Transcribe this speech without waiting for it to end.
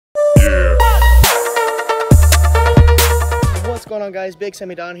Yeah. What's going on, guys? Big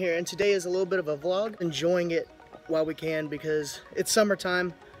Sammie Don here, and today is a little bit of a vlog. Enjoying it while we can because it's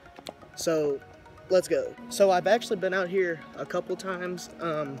summertime, so let's go. So I've actually been out here a couple times.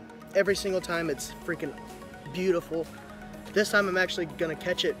 Every single time it's freaking beautiful. This time I'm actually gonna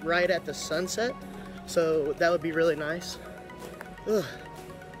catch it right at the sunset, so that would be really nice. Ugh,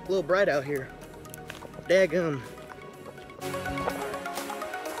 a little bright out here. Daggum.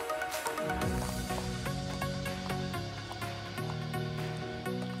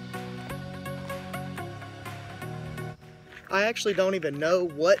 I actually don't even know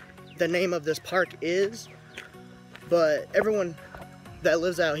what the name of this park is, but everyone that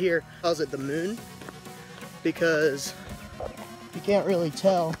lives out here calls it the moon because you can't really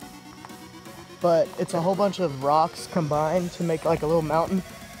tell, but it's a whole bunch of rocks combined to make like a little mountain,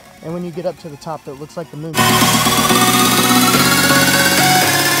 and when you get up to the top it looks like the moon.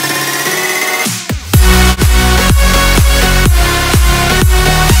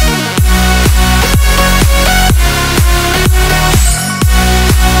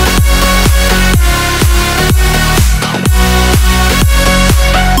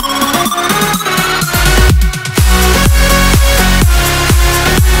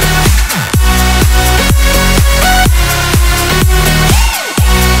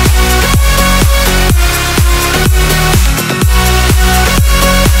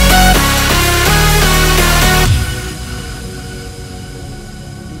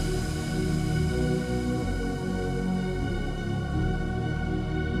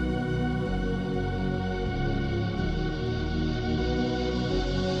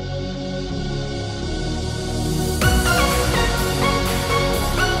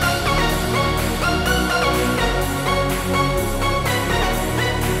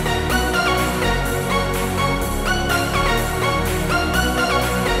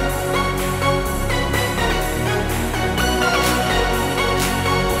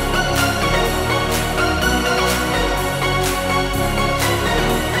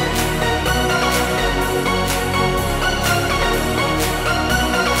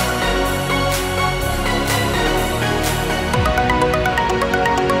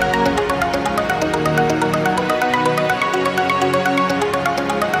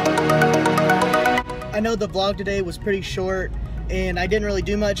 I know the vlog today was pretty short and I didn't really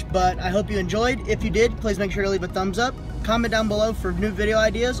do much, but I hope you enjoyed. If you did, please make sure to leave a thumbs up. Comment down below for new video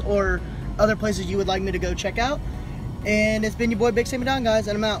ideas or other places you would like me to go check out. And it's been your boy Big Sammie Don, guys,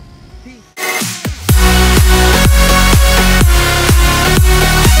 and I'm out.